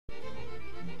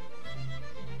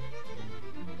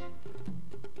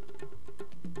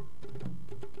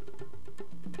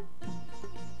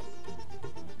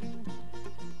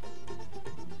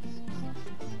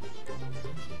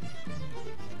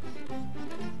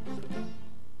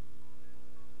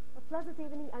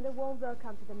evening and a warm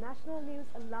welcome to the national news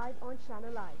live on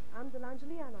Channel I. I'm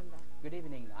Dulanjali Ananda. Good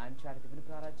evening, I'm Charity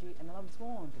Vinuparaji and now let's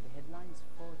move on to the headlines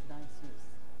for tonight's news.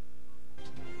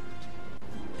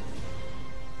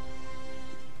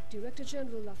 Director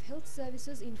General of Health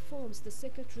Services informs the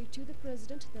Secretary to the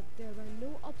President that there are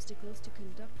no obstacles to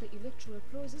conduct the electoral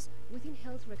process within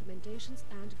health recommendations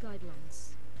and guidelines.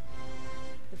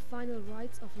 The final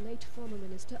rites of late former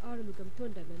Minister Arumugam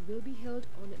Thondaman will be held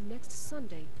on next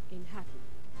Sunday in Hatton.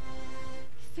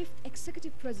 Fifth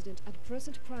Executive President and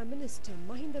present Prime Minister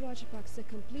Mahinda Rajapaksa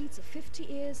completes 50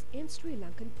 years in Sri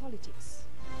Lankan politics.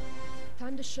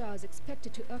 Thunder showers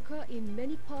expected to occur in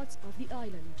many parts of the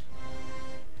island.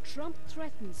 Trump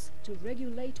threatens to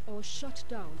regulate or shut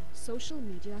down social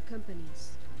media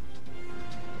companies.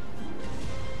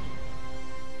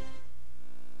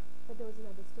 For those and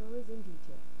other stories in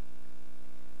detail.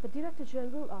 The Director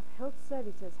General of Health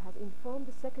Services has informed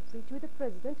the Secretary to the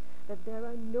President that there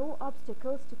are no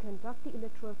obstacles to conduct the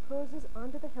electoral process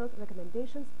under the health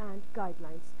recommendations and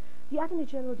guidelines. The Attorney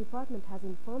General Department has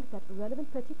informed that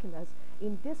relevant particulars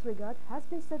in this regard has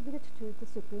been submitted to the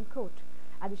Supreme Court.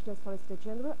 Additional Solicitor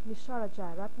General Nishara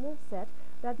Jayaratne said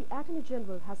that the Attorney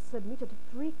General has submitted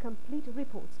 3 complete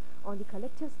reports on the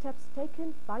collective steps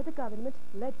taken by the government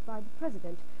led by the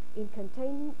President in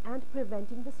containing and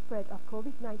preventing the spread of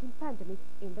COVID-19 pandemic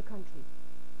in the country.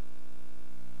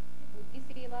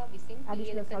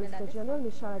 Additional Solicitor General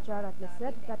Nishara Jayaratne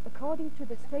said that according to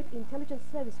the State Intelligence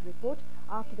Service report,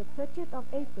 after the 30th of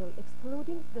April,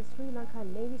 excluding the Sri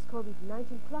Lankan Navy's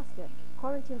COVID-19 cluster,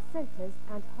 quarantine centres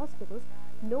and hospitals,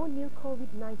 no new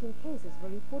COVID-19 cases were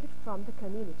reported from the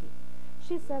community.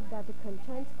 She said that the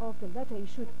contents of the letter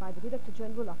issued by the Director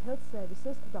General of Health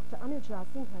Services, Dr. Anil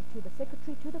Singha, to the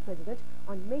Secretary to the President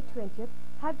on May 20th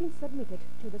have been submitted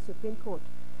to the Supreme Court.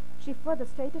 She further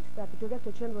stated that the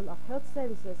Director General of Health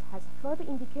Services has further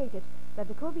indicated that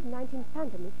the COVID-19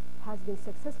 pandemic has been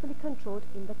successfully controlled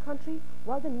in the country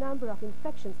while the number of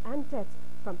infections and deaths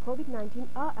from COVID-19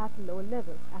 are at low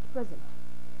levels at present.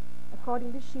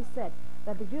 Accordingly, she said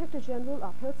that the Director General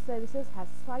of Health Services has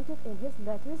cited in his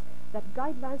letters that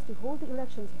guidelines to hold the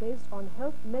elections based on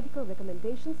health medical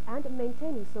recommendations and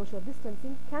maintaining social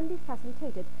distancing can be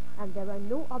facilitated and there are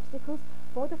no obstacles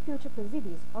for the future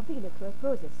proceedings of the electoral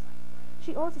process.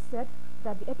 She also said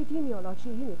that the epidemiology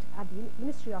unit at the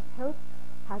Ministry of Health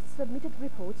has submitted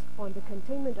reports on the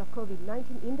containment of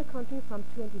COVID-19 in the country from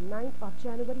 29th of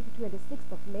January to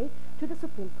 26th of May to the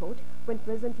Supreme Court when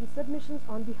presenting submissions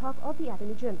on behalf of the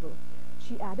Attorney General.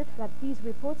 She added that these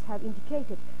reports have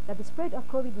indicated that the spread of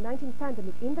COVID-19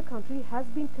 pandemic in the country has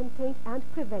been contained and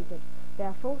prevented.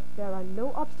 Therefore, there are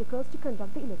no obstacles to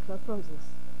conduct the electoral process.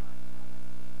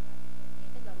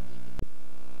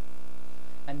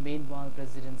 And meanwhile,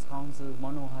 President's Counsel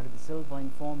Manohar De Silva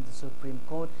informed the Supreme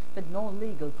Court that no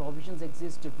legal provisions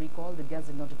exist to recall the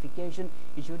Gazette notification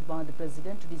issued by the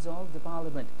President to dissolve the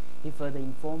Parliament. He further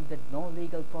informed that no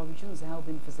legal provisions have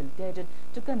been facilitated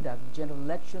to conduct the general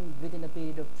election within a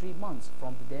period of 3 months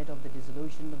from the date of the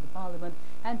dissolution of the Parliament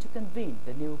and to convene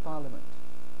the new Parliament.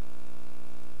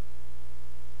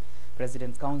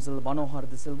 President's Counsel Manohar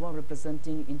De Silva,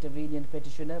 representing intervenient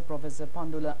petitioner Professor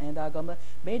Pandula Andagama,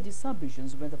 made these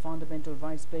submissions when the fundamental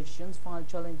rights petitions filed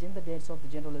challenging the dates of the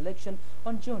general election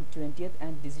on June 20th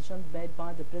and decisions made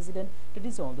by the President to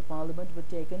dissolve the Parliament were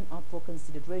taken up for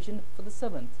consideration for the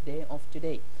 7th day of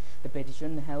today. The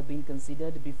petition have been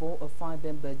considered before a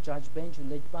 5-member judge bench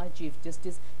led by Chief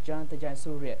Justice Jayanta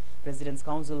Jayasuriya. President's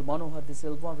Counsel Manohar De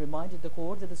Silva reminded the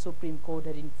court that the Supreme Court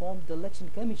had informed the Election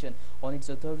Commission on its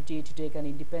authority to take an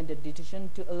independent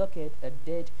decision to allocate a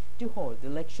date to hold the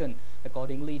election.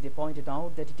 Accordingly, they pointed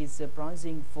out that it is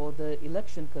surprising for the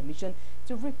Election Commission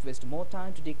to request more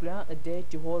time to declare a date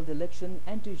to hold the election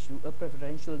and to issue a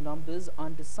preferential numbers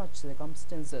under such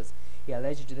circumstances. He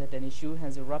alleged that an issue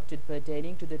has erupted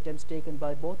pertaining to the attempts taken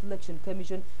by both Election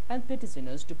Commission and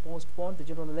petitioners to postpone the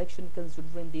general election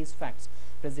considering these facts.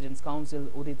 President's Counsel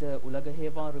Udita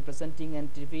Ulagaheva, representing an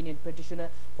intervenient petitioner,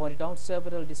 pointed out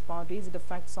several disparities in the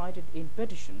facts cited in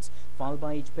petitions filed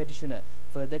by each petitioner.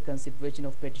 Further consideration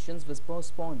of petitions was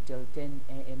postponed till 10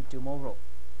 a.m. tomorrow.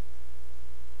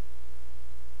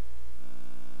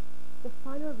 The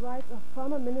final rites of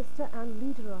former Minister and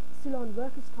leader of Ceylon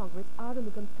Workers' Congress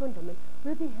Arumugam Thondaman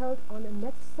will be held on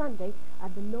next Sunday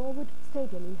at the Norwood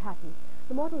Stadium in Hatton.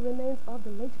 The mortal remains of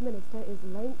the late minister is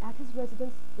laying at his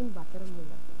residence in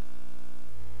Bataramula.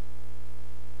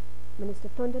 Minister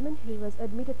Thondaman, who was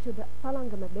admitted to the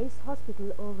Palangama Base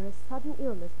Hospital over a sudden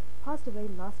illness, passed away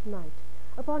last night.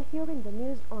 Upon hearing the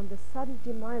news on the sudden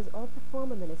demise of the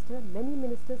former minister, many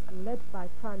ministers led by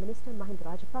Prime Minister Mahinda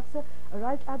Rajapaksa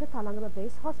arrived at the Talangama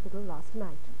Base Hospital last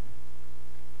night.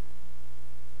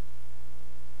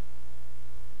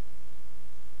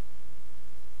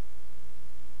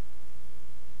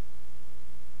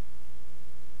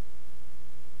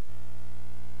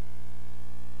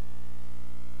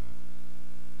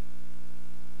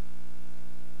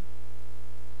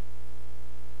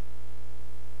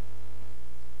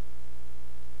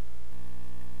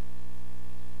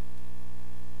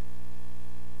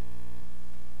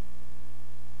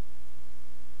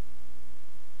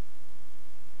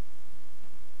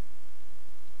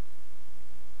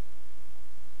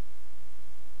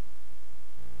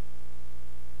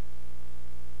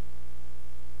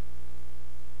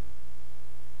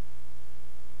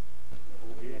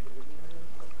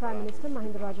 Prime Minister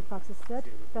Mahinda Rajapaksa said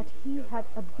that he had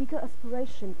a bigger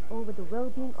aspiration over the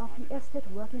well-being of the estate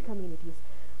working communities.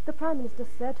 The Prime Minister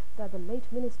said that the late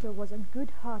minister was a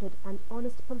good-hearted and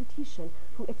honest politician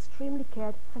who extremely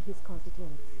cared for his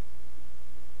constituents.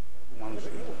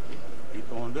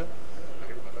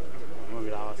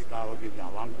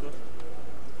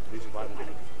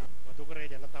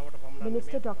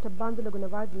 Minister Dr. Bandula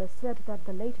Gunawardena said that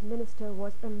the late minister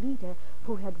was a leader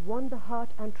who had won the heart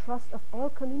and trust of all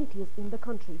communities in the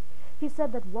country. He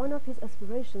said that one of his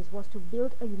aspirations was to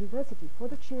build a university for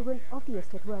the children of the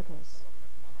estate workers.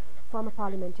 Former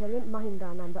parliamentarian Mahinda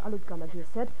Ananda Abeykoon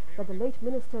said that the late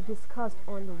minister discussed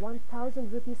on the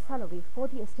 1,000 rupees salary for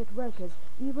the estate workers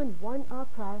even 1 hour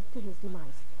prior to his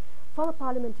demise. Former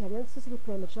parliamentarian Susiri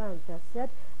Premajayantha said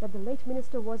that the late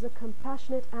minister was a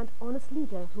compassionate and honest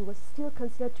leader who was still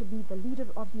considered to be the leader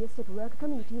of the estate worker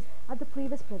communities at the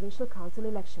previous provincial council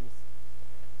elections.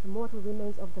 The mortal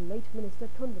remains of the late minister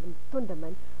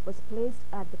Thundaman was placed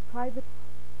at the private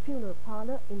funeral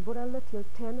parlour in Buralla till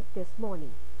 10 this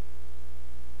morning.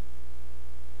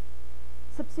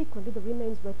 Subsequently, the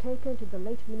remains were taken to the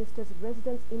late minister's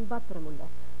residence in Battaramulla.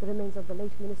 The remains of the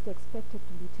late minister expected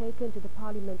to be taken to the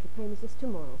parliamentary premises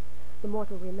tomorrow. The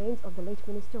mortal remains of the late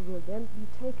minister will then be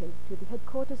taken to the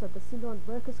headquarters of the Ceylon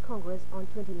Workers' Congress on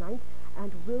 29th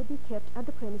and will be kept at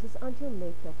the premises until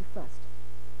May 31st.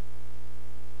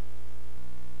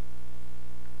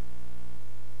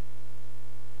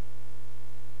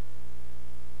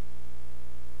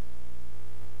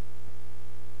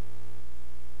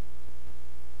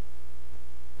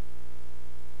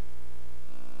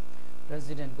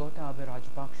 President Gotabaya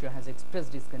Rajapaksa has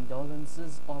expressed his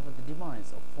condolences over the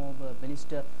demise of former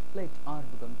minister late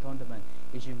Arbugam Thondaman.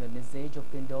 Issuing a message of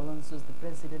condolences, the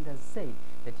president has said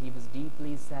that he was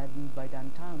deeply saddened by the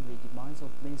untimely demise of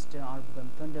Minister Arbugam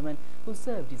Thondaman, who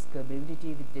served his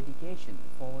community with dedication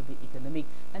for the economic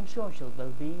and social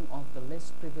well-being of the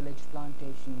less privileged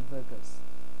plantation workers.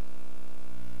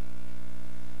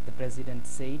 The president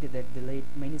said that the late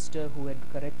minister, who had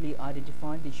correctly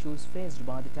identified the issues faced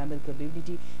by the Tamil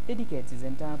community, dedicates his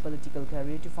entire political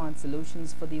career to find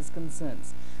solutions for these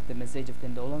concerns. The message of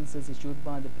condolences issued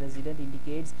by the president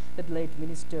indicates that the late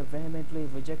minister vehemently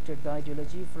rejected the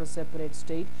ideology for a separate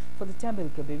state for the Tamil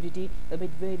community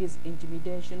amid various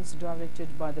intimidations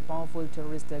directed by the powerful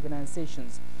terrorist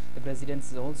organizations. The president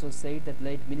has also said that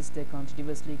late minister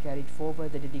continuously carried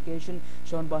forward the dedication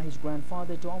shown by his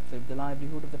grandfather to uplift the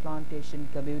livelihood of the plantation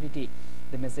community.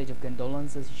 The message of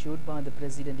condolences issued by the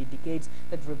president indicates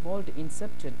that revolt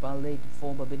incepted by late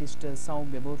former minister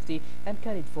Soumya Murthy and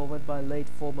carried forward by late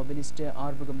former minister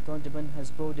Arbugam Thondaman has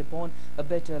brought upon a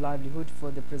better livelihood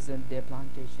for the present-day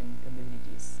plantation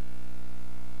communities.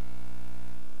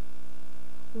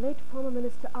 Late former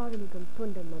Minister Arbugam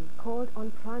Thondaman called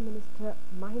on Prime Minister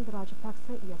Mahinda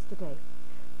Rajapaksa yesterday.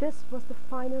 This was the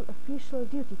final official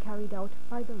duty carried out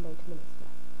by the late minister.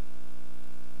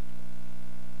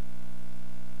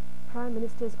 Prime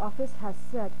Minister's office has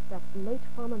said that late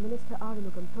former Minister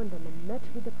Arbugam Thondaman met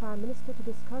with the Prime Minister to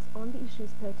discuss on the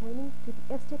issues pertaining to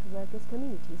the estate workers'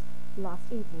 communities last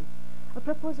evening. A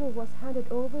proposal was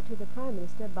handed over to the Prime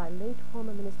Minister by late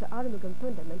former Minister Arbugam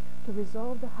Thondaman to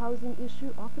resolve the housing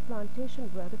issue of the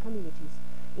plantation worker communities.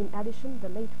 In addition, the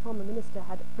late former minister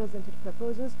had presented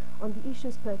proposals on the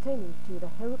issues pertaining to the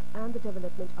health and the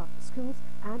development of schools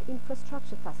and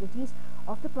infrastructure facilities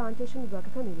of the plantation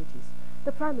worker communities.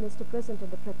 The Prime Minister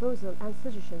presented the proposal and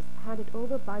suggestions handed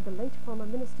over by the late former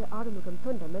Minister Arbugam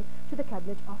Thondaman to the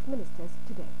Cabinet of Ministers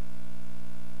today.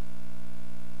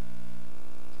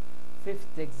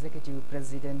 Fifth Executive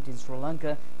President in Sri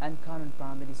Lanka and current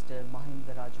Prime Minister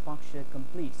Mahinda Rajapaksa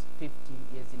completes 15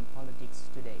 years in politics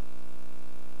today.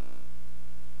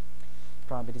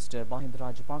 Prime Minister Mahinda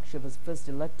Rajapaksa was first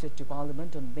elected to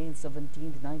Parliament on May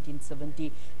 17,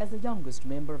 1970 as the youngest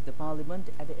member of the Parliament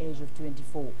at the age of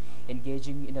 24.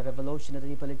 Engaging in a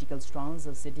revolutionary political stance,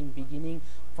 a sitting beginning,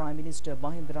 Prime Minister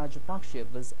Mahinda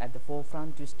Rajapaksa was at the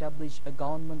forefront to establish a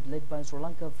government led by Sri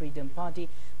Lanka Freedom Party,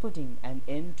 putting an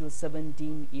end to a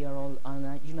 17-year-old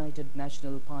United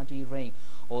National Party reign.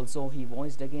 Also, he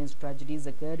voiced against tragedies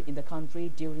occurred in the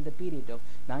country during the period of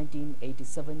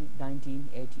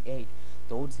 1987-1988.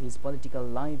 Throughout his political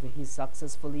life, he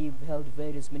successfully held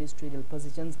various ministerial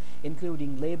positions,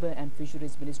 including Labour and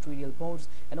Fisheries ministerial posts,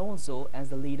 and also as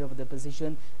the leader of the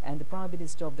opposition and the Prime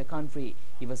Minister of the country.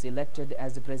 He was elected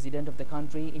as the President of the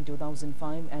country in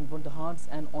 2005 and won the hearts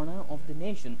and honour of the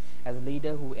nation as a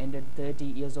leader who ended 30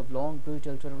 years of long,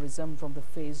 brutal terrorism from the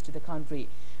face to the country.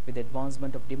 With the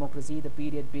advancement of democracy, the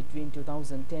period between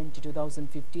 2010 to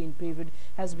 2015 period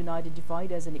has been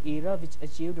identified as an era which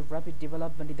achieved rapid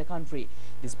development in the country.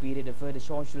 This period offered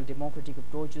social democratic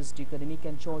approaches to economic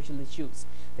and social issues,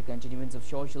 the continuance of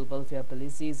social welfare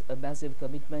policies, a massive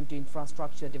commitment to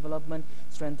infrastructure development,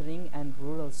 strengthening and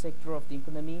rural sector of the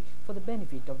economy for the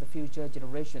benefit of the future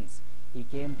generations. He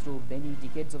came through many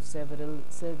decades of several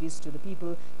service to the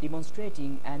people,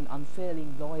 demonstrating an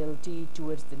unfailing loyalty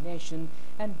towards the nation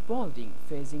and bolding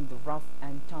facing the rough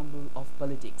and tumble of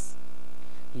politics.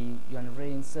 His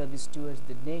unwavering service towards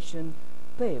the nation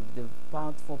paved the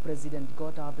path for President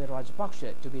Gotabaya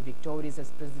Rajapaksa to be victorious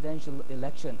as presidential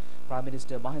election. Prime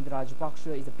Minister Mahinda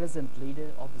Rajapaksa is the present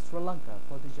leader of the Sri Lanka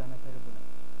Podujana Peramuna.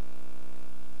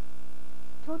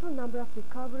 Total number of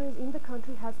recoveries in the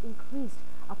country has increased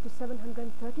up to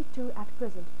 732 at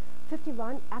present.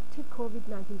 51 active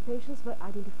COVID-19 patients were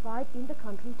identified in the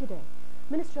country today.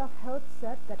 Ministry of Health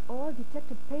said that all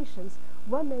detected patients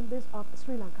were members of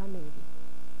Sri Lanka Navy.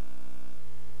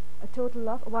 A total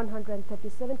of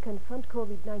 137 confirmed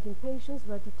COVID-19 patients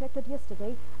were detected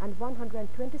yesterday, and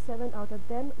 127 out of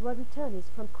them were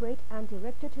returnees from Kuwait and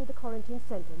directed to the quarantine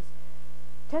centres.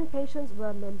 10 patients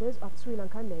were members of Sri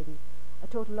Lanka Navy. A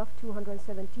total of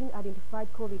 217 identified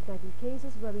COVID-19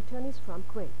 cases were returnees from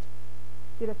Kuwait.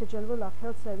 Director General of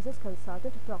Health Services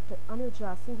Consultant Dr.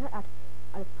 Anilja Singha at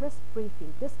a press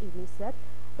briefing this evening said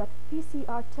that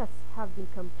PCR tests have been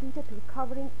completed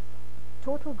covering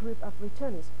total group of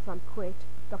returnees from Kuwait.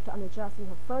 Dr. Anilja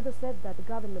Singha further said that the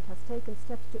government has taken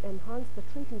steps to enhance the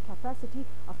treating capacity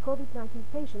of COVID-19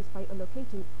 patients by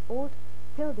allocating Old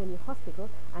Peldeni Hospital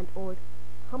and Old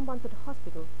Hambantota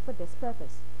Hospital for this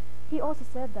purpose. He also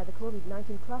said that the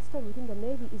COVID-19 cluster within the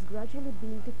Navy is gradually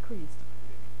being decreased.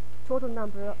 Total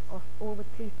number of over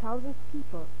 3,000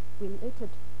 people related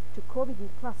to COVID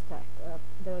cluster,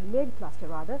 the Navy cluster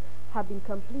rather, have been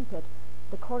completed.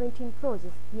 The quarantine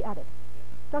process, he added.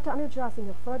 Dr. Anilja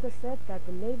Singha further said that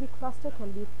the Navy cluster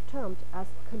can be termed as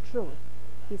controlled.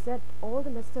 He said all the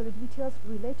necessary details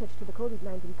related to the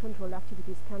COVID-19 control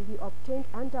activities can be obtained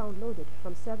and downloaded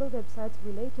from several websites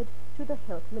related to the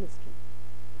Health Ministry.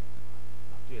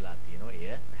 වෙලා තියෙනවා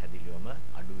එය පැහැදිලිවම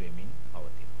අඩු වෙමින්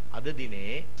පවතිනවා. අද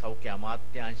දිනේ සෞඛ්‍ය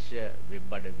අමාත්‍යාංශ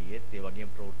වෙබ් අඩවියේ ඒ වගේම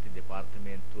ප්‍රවෘත්ති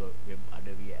දෙපාර්තමේන්තුව වෙබ්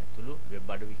අඩවිය ඇතුළු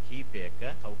වෙබ් අඩවි කිහිපයක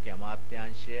සෞඛ්‍ය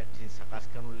අමාත්‍යාංශය විසින් සකස්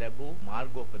කරනු ලැබූ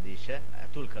මාර්ගෝපදේශ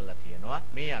ඇතුල් කරලා තියෙනවා.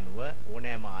 මේ අනුව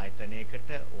ඕනෑම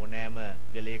ආයතනයකට ඕනෑම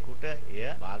ගලේකට එය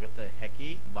භාගත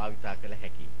හැකි භාවිතා කළ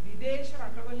හැකි. විදේශ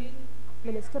රටවලින්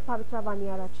Minister Pavitra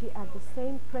Vanyarachi at the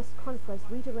same press conference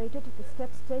reiterated the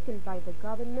steps taken by the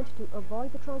government to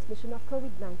avoid the transmission of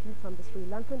COVID-19 from the Sri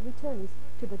Lankan returnees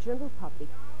to the general public.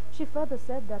 She further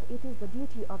said that it is the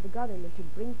duty of the government to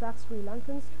bring back Sri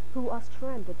Lankans who are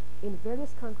stranded in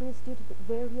various countries due to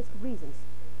various reasons.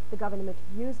 The government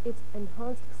used its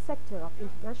enhanced sector of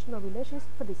international relations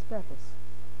for this purpose.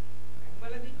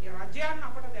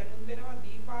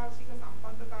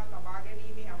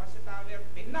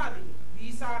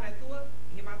 Visa නැතුව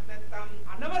එහෙමත් නැත්නම්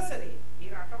අනවසරේ මේ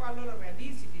රටවල් වල රැඳී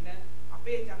සිටින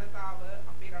අපේ ජනතාව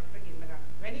අපේ රටට ගෙන්න ගන්න.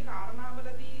 වැනි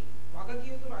කාරණාවලදී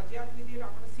වගකියුතු රජයක් විදියට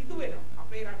අපට සිදු වෙනවා.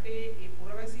 අපේ රටේ මේ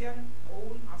පුරවැසියන්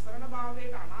ඔවුන් අසරණ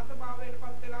භාවයට අනාථ භාවයට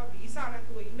පත් වෙලා වීසා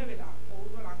නැතුව ඉන්න වෙලාව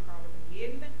ඔවුන්ව ලංකාවට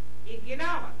ගේන්න ඒ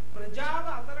ගෙනාවත්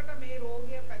ප්‍රජාව අතරට මේ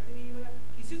රෝගය පැතිරීම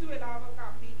කිසිදු වෙලාවක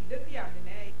අපි ඉඩ තියන්නේ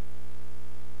නැහැ.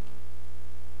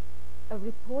 A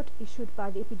report issued by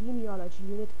the epidemiology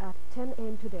unit at 10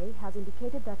 a.m. today has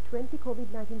indicated that 20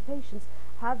 COVID-19 patients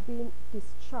have been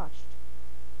discharged.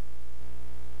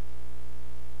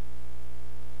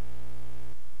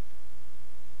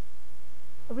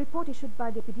 A report issued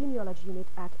by the epidemiology unit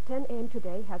at 10 a.m.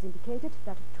 today has indicated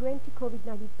that 20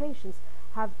 COVID-19 patients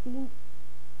have been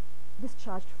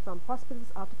discharged from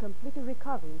hospitals after completely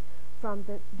recovering from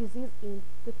the disease in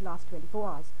the last 24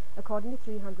 hours. Accordingly,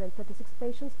 336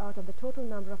 patients out of the total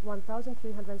number of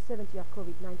 1,370 of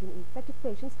COVID-19 infected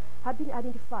patients have been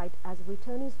identified as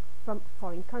returnees from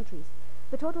foreign countries.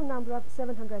 The total number of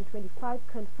 725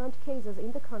 confirmed cases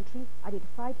in the country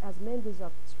identified as members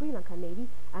of Sri Lankan Navy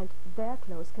and their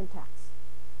close contacts.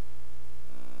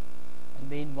 And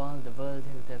meanwhile, the World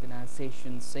Health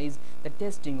Organization says that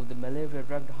testing of the malaria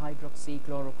drug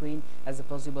hydroxychloroquine as a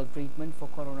possible treatment for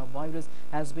coronavirus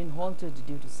has been halted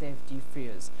due to safety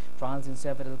fears. Trials in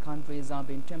several countries are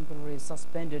being temporarily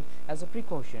suspended as a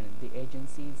precaution, the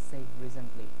agency said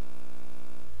recently.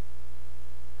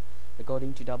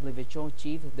 According to WHO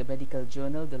chief, the medical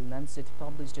journal The Lancet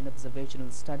published an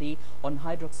observational study on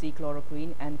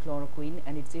hydroxychloroquine and chloroquine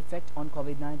and its effect on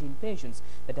COVID-19 patients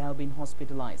that have been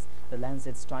hospitalized. The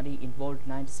Lancet study involved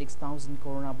 96,000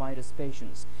 coronavirus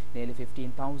patients. Nearly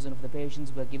 15,000 of the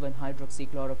patients were given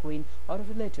hydroxychloroquine or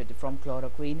related from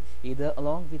chloroquine, either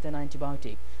along with an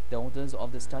antibiotic. The authors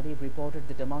of the study reported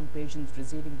that among patients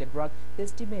receiving the drug, they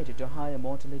estimated a higher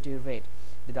mortality rate.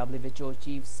 The WHO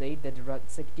chief said that the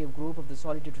executive group of the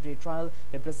Solidarity trial,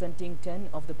 representing 10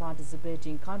 of the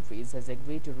participating countries, has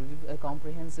agreed to review a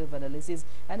comprehensive analysis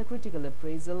and a critical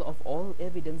appraisal of all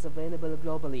evidence available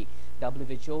globally.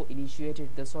 WHO initiated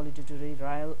the Solidarity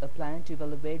trial, a plan to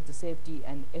evaluate the safety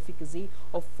and efficacy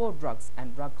of 4 drugs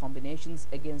and drug combinations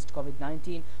against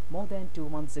COVID-19 more than 2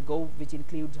 months ago, which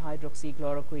includes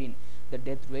hydroxychloroquine. The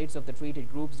death rates of the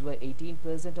treated groups were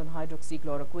 18% on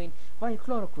hydroxychloroquine, while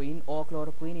chloroquine or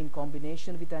chloroquine in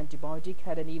combination with antibiotic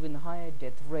had an even higher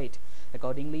death rate.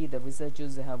 Accordingly, the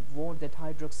researchers have warned that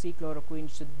hydroxychloroquine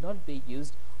should not be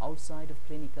used outside of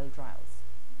clinical trials.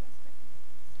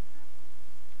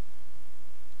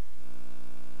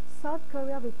 South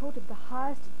Korea reported the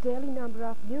highest daily number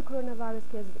of new coronavirus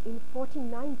cases in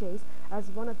 49 days as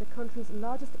one of the country's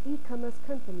largest e-commerce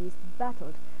companies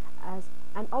battled as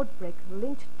an outbreak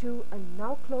linked to a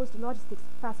now closed logistics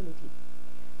facility.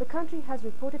 The country has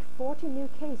reported 40 new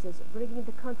cases, bringing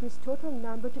the country's total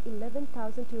number to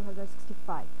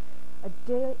 11,265. A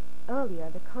day earlier,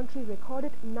 the country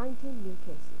recorded 19 new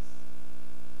cases.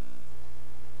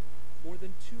 More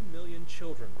than 2 million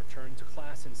children returned to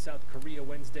class in South Korea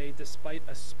Wednesday despite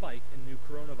a spike in new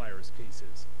coronavirus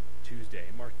cases. Tuesday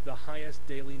marked the highest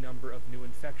daily number of new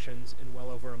infections in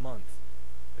well over a month.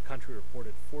 The country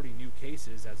reported 40 new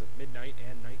cases as of midnight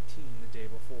and 19 the day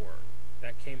before.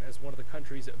 That came as one of the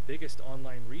country's biggest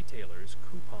online retailers,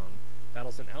 Coupang,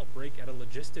 battles an outbreak at a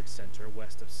logistics center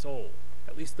west of Seoul.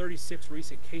 At least 36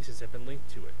 recent cases have been linked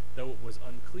to it, though it was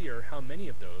unclear how many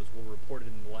of those were reported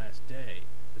in the last day.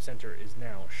 The center is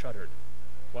now shuttered.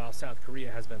 While South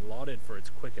Korea has been lauded for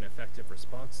its quick and effective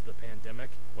response to the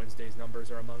pandemic, Wednesday's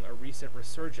numbers are among a recent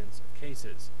resurgence of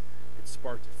cases. It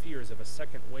sparked fears of a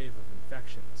second wave of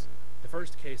infections. The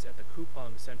first case at the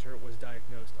Coupang Center was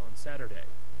diagnosed on Saturday.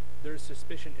 There is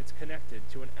suspicion it's connected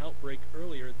to an outbreak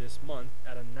earlier this month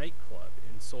at a nightclub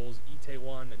in Seoul's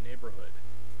Itaewon neighborhood.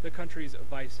 The country's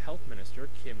Vice Health Minister,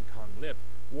 Kim Kang-lip,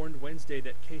 warned Wednesday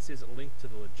that cases linked to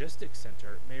the logistics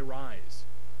center may rise.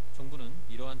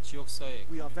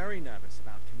 We are very nervous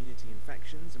about community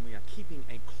infections and we are keeping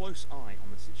a close eye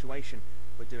on the situation.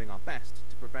 We're doing our best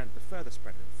to prevent the further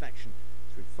spread of infection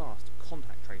through fast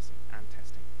contact tracing and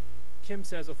testing. Kim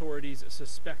says authorities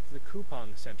suspect the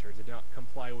Coupang Center did not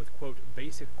comply with, quote,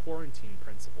 basic quarantine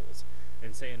principles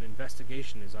and say an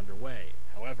investigation is underway.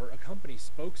 However, a company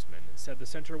spokesman said the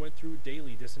center went through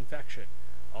daily disinfection.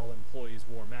 All employees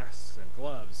wore masks and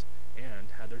gloves and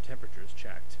had their temperatures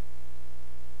checked.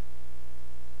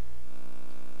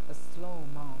 A slow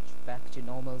march back to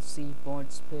normalcy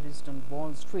brought spirits on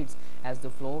Wall Street as the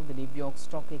floor of the New York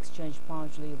Stock Exchange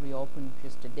partially reopened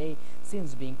yesterday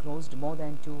since being closed more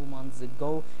than 2 months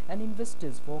ago, and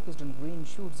investors focused on green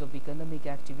shoots of economic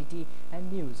activity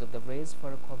and news of the race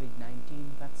for a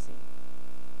COVID-19 vaccine.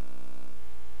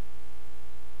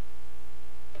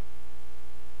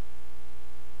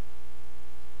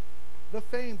 The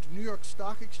famed New York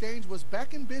Stock Exchange was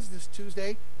back in business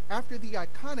Tuesday after the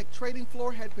iconic trading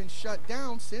floor had been shut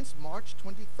down since March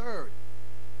 23rd.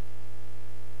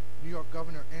 New York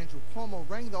Governor Andrew Cuomo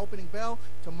rang the opening bell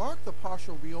to mark the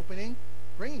partial reopening,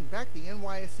 bringing back the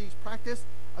NYSE's practice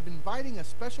of inviting a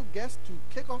special guest to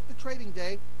kick off the trading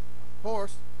day, of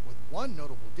course, with one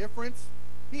notable difference: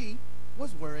 he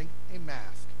was wearing a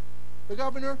mask. The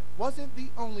governor wasn't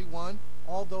the only one.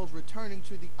 All those returning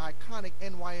to the iconic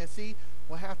NYSE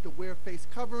will have to wear face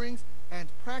coverings and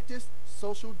practice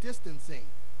social distancing,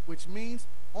 which means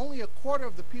only a quarter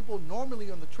of the people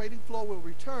normally on the trading floor will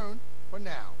return for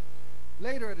now.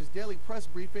 Later at his daily press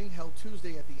briefing held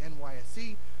Tuesday at the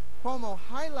NYSE, Cuomo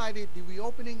highlighted the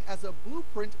reopening as a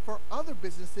blueprint for other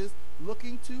businesses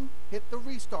looking to hit the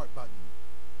restart button.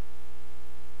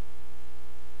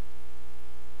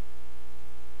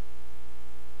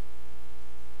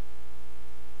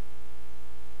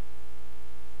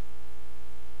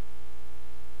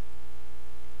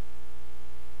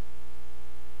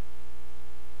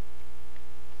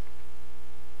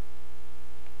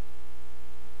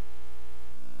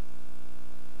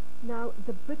 Now,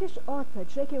 the British author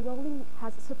J.K. Rowling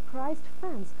has surprised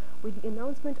fans with the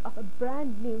announcement of a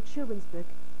brand new children's book,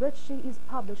 which she is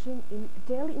publishing in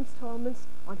daily installments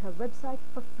on her website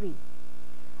for free.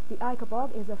 The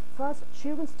Abeykoon is the first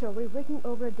children's story written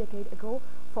over a decade ago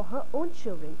for her own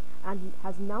children and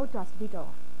has now dusted it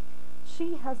off.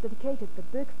 She has dedicated the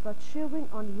book for children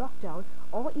on lockdown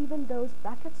or even those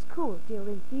back at school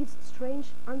during these strange,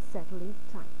 unsettling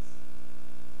times.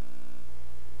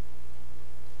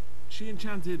 She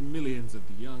enchanted millions of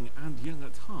the young and young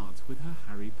at heart with her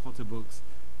Harry Potter books.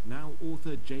 Now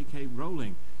author J.K.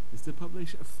 Rowling is to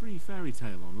publish a free fairy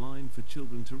tale online for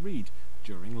children to read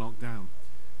during lockdown.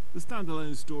 The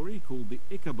standalone story, called The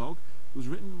Abeykoon, was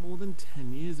written more than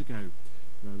 10 years ago.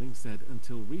 Rowling said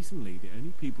until recently the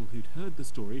only people who'd heard the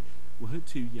story were her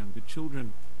two younger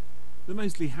children. The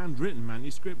mostly handwritten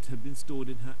manuscript had been stored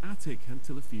in her attic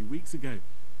until a few weeks ago,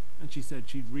 and she said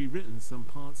she'd rewritten some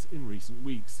parts in recent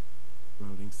weeks.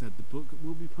 Rowling said the book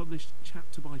will be published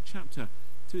chapter by chapter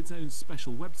to its own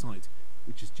special website,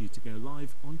 which is due to go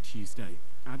live on Tuesday,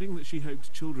 adding that she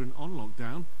hoped children on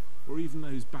lockdown, or even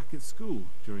those back at school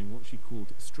during what she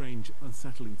called strange,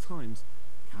 unsettling times,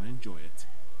 can enjoy it.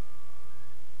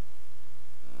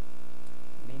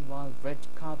 Meanwhile, red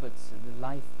carpets, the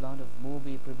lifeblood of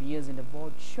movie premieres and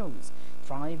award shows,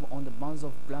 thrive on the buzz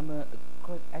of glamour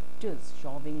actors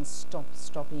shoving,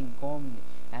 stopping, gawing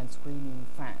and screaming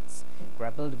fans.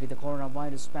 Grappled with the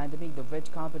coronavirus pandemic, the red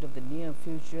carpet of the near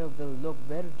future will look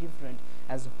very different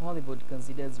as Hollywood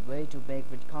considers way to make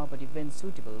red carpet events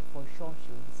suitable for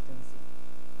social distancing.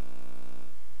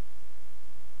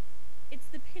 It's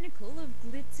the pinnacle of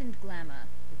glitz and glamour,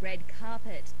 the red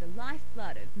carpet, the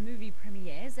lifeblood of movie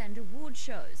premieres and award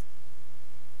shows.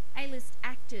 A-list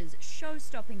actors,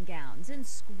 show-stopping gowns and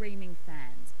screaming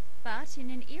fans. But in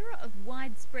an era of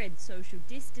widespread social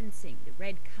distancing, the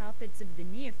red carpets of the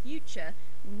near future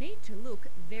will need to look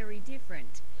very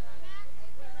different.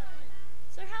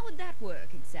 So how would that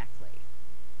work exactly?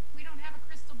 We don't have a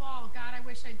crystal ball. God, I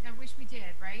wish we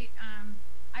did, right?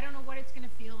 I don't know what it's going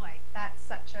to feel like.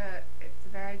 It's a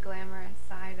very glamorous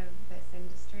side of this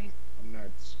industry. I'm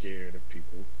not scared of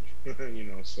people,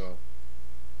 so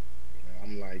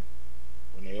I'm like,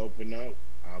 when they open up,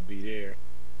 I'll be there.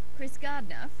 Chris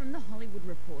Gardner from The Hollywood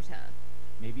Reporter.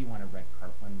 Maybe when red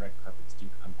carpets do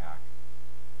come back,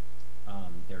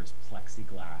 there's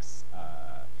plexiglass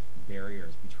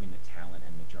barriers between the talent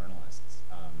and the journalists,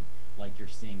 like you're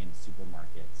seeing in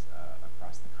supermarkets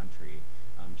across the country,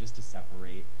 just to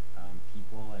separate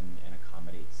people and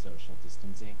accommodate social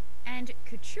distancing. And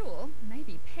couture may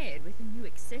be paired with a new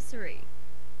accessory.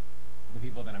 The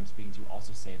people that I'm speaking to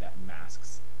also say that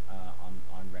masks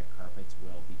on red carpets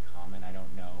will be common. I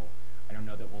don't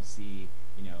know that we'll see,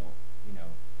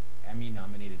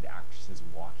 Emmy-nominated actresses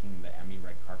walking the Emmy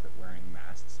red carpet wearing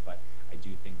masks, but I do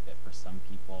think that for some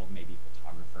people, maybe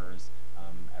photographers,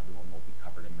 everyone will be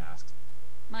covered in masks.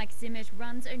 Mike Zimmett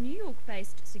runs a New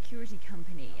York-based security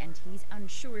company, and he's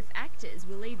unsure if actors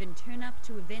will even turn up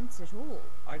to events at all.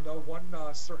 I know one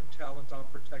certain talent I'm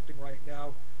protecting right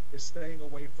now is staying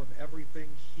away from everything.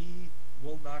 He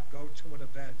will not go to an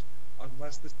event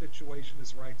unless the situation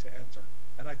is right to enter.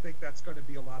 And I think that's going to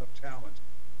be a lot of talent.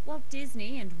 Walt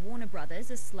Disney and Warner Brothers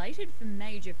are slated for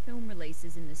major film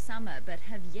releases in the summer, but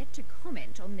have yet to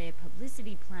comment on their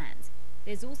publicity plans.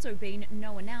 There's also been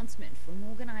no announcement from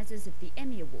organisers of the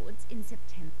Emmy Awards in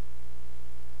September.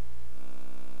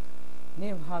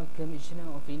 New High Commissioner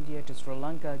of India to Sri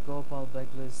Lanka, Gopal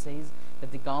Beglu, says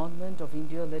that the government of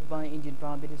India, led by Indian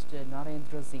Prime Minister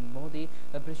Narendra Singh Modi,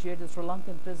 appreciates the Sri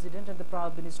Lankan President and the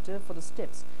Prime Minister for the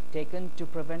steps taken to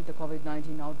prevent the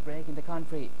COVID-19 outbreak in the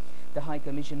country. The High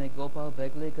Commissioner Gopal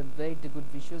Beglu conveyed the good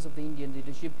wishes of the Indian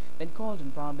leadership when called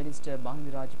on Prime Minister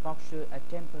Mahinda Rajapaksa at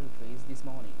Temple Trees this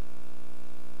morning.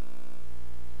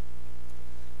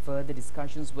 Further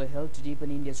discussions were held to deepen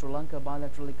India-Sri Lanka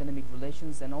bilateral economic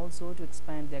relations and also to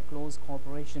expand their close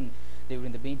cooperation.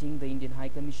 During the meeting, the Indian High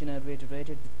Commissioner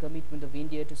reiterated the commitment of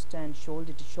India to stand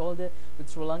shoulder to shoulder with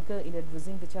Sri Lanka in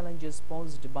addressing the challenges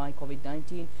posed by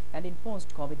COVID-19 and in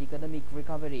post-COVID economic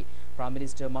recovery. Prime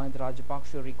Minister Mahinda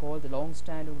Rajapaksa recalled the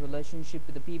long-standing relationship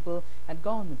with the people and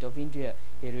government of India.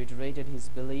 He reiterated his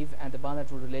belief and the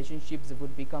bilateral relationships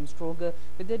would become stronger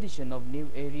with the addition of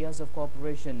new areas of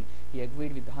cooperation. He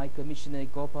agreed with the High Commissioner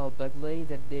Gopal Bagley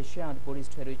that their shared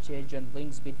Buddhist heritage and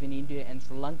links between India and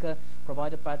Sri Lanka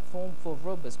provide a platform for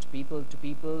robust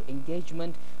people-to-people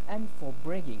engagement and for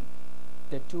bringing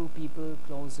the two people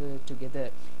closer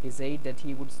together. He said that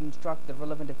he would instruct the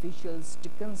relevant officials to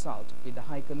consult with the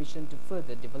High Commission to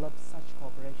further develop such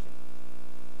cooperation.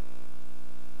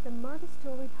 The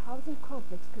multi-storied housing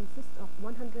complex consists of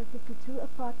 152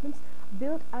 apartments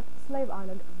built at Slave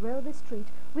Island Railway Street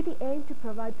with the aim to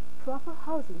provide proper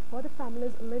housing for the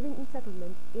families living in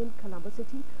settlement in Colombo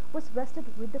City was vested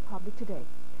with the public today.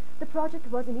 The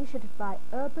project was initiated by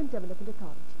Urban Development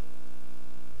Authority.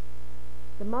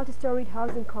 The multi-storied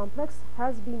housing complex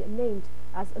has been named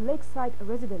as Lakeside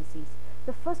Residencies.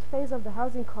 The first phase of the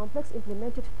housing complex,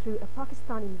 implemented through a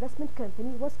Pakistan investment company,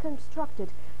 was constructed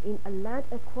in a land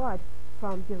acquired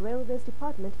from the Railways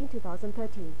Department in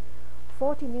 2013.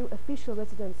 40 new official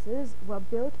residences were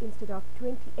built instead of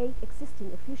 28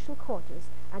 existing official quarters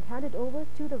and handed over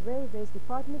to the Railways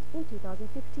Department in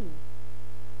 2015.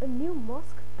 A new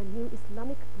mosque, a new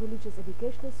Islamic religious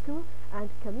educational school and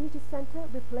community center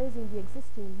replacing the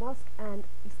existing mosque and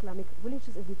Islamic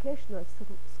religious educational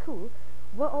school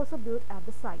were also built at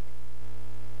the site.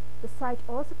 The site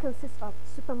also consists of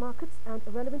supermarkets and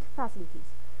relevant facilities.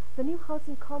 The new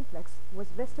housing complex was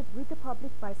vested with the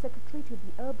public by Secretary to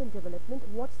the Urban Development,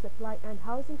 Water Supply and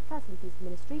Housing Facilities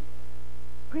Ministry,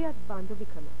 Priyat Bandhu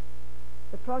Vikrama.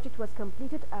 The project was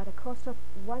completed at a cost of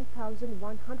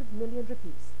 1,100 million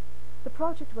rupees. The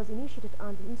project was initiated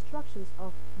under instructions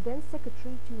of then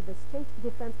Secretary to the State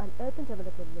Defence and Urban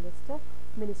Development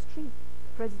Ministry,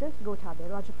 President Gotabaya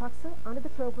Rajapaksa, under the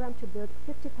program to build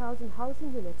 50,000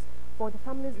 housing units for the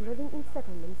families living in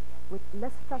settlements with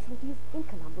less facilities in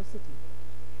Colombo City.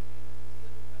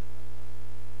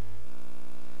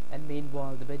 And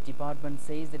meanwhile, the Met Department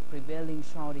says that prevailing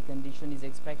showery condition is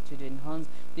expected to enhance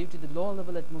due to the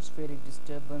low-level atmospheric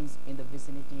disturbance in the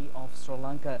vicinity of Sri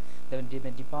Lanka. The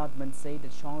Met Department said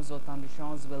that showers or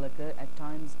thundershowers will occur at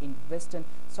times in western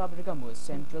Sabaragamu,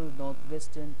 central,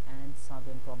 northwestern and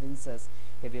southern provinces.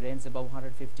 Heavy rains above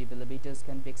 150 millimeters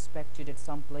can be expected at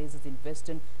some places in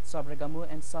western Sabaragamu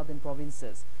and southern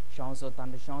provinces. Showers or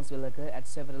thundershowers will occur at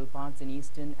several parts in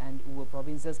eastern and Uva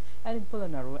provinces and in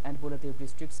Polonnaru and Bulathur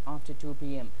districts after 2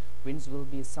 p.m. Winds will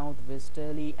be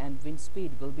southwesterly and wind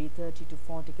speed will be 30 to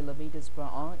 40 kilometers per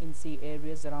hour in sea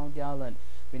areas around the island.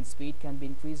 Wind speed can be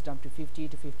increased up to 50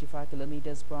 to 55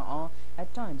 kilometers per hour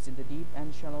at times in the deep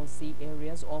and shallow sea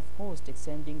areas off coast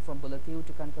extending from Bulathur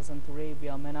to Kankasanture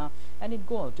via Mena and in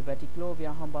Galle to Batiklo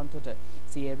via Hambantota.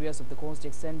 Sea areas of the coast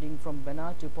extending from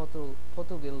Bena to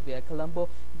Pothoville via Colombo,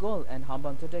 Galle and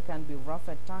Hambantota can be rough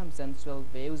at times and swell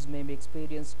waves may be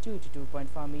experienced 2 to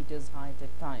 2.5 meters height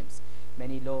at times.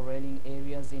 Many low-railing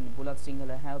areas in Bulat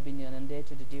Sinhala have been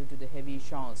inundated due to the heavy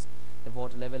showers. The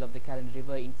water level of the Kalin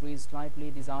River increased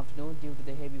slightly this afternoon due to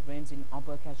the heavy rains in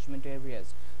upper catchment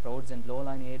areas. Roads and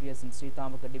low-lying areas in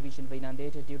Sritamaka division were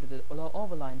inundated due to the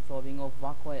overline flowing of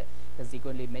Vakwaya.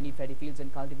 Consequently, many paddy fields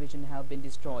and cultivation have been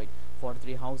destroyed.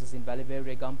 43 houses in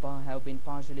Balivere, Gampa have been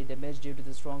partially damaged due to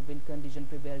the strong wind condition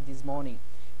prevailed this morning.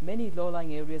 Many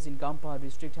low-lying areas in Gampa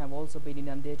district have also been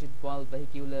inundated while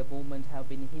vehicular movement have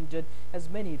been hindered as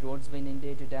many roads were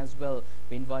inundated as well.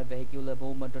 Meanwhile, vehicular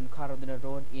movement on Karaduna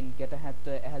road in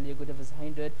Getahatta Ahaliaguda was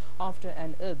hindered after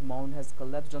an earth mound has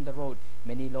collapsed on the road.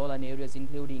 Many low-lying areas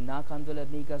including Nakandwala,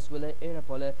 Nigaswala,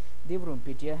 Erapola,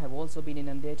 Divurumpitiya have also been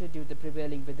inundated due to the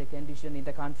prevailing weather condition in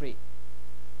the country.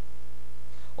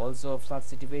 Also, a flood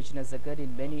situation has occurred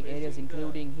in many areas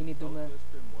including Hiniduma.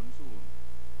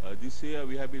 This year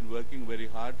we have been working very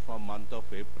hard from month of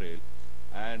April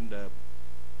and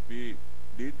we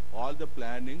did all the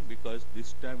planning because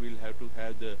this time we'll have to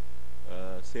have the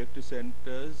safety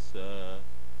centers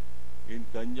in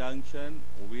conjunction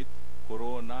with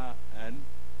corona and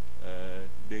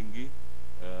dengue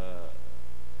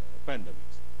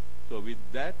pandemics. So with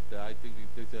that, I think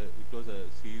it was a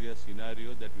serious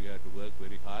scenario that we had to work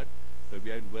very hard. So we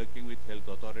have been working with health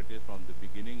authorities from the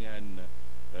beginning and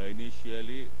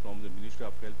initially from the Ministry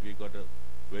of Health we got a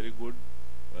very good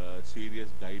serious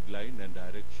guideline and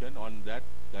direction. On that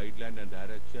guideline and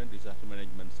direction, Disaster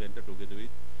Management Center together with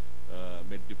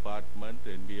Med Department,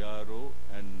 NDRO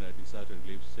and Disaster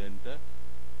Relief Center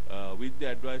with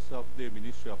the advice of the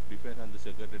Ministry of Defense and the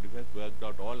Secretary of Defense, worked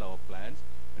out all our plans,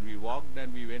 and we walked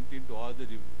and we went into all the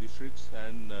districts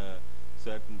and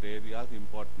certain areas,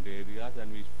 important areas,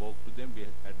 and we spoke to them. We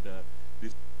had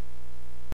this